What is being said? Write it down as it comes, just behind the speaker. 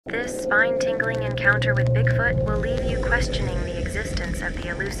This spine-tingling encounter with Bigfoot will leave you questioning the existence of the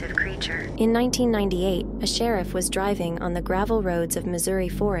elusive creature. In 1998, a sheriff was driving on the gravel roads of Missouri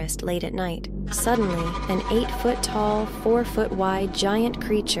forest late at night. Suddenly, an 8-foot-tall, 4-foot-wide giant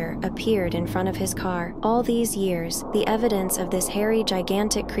creature appeared in front of his car. All these years, the evidence of this hairy,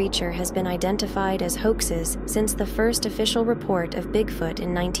 gigantic creature has been identified as hoaxes since the first official report of Bigfoot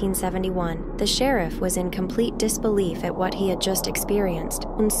in 1971. The sheriff was in complete disbelief at what he had just experienced.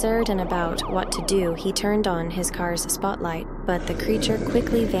 Uncertain about what to do, he turned on his car's spotlight, but the creature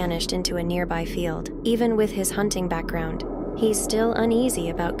quickly vanished into a nearby field. Even with his hunting background, he's still uneasy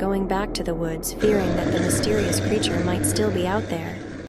about going back to the woods, fearing that the mysterious creature might still be out there.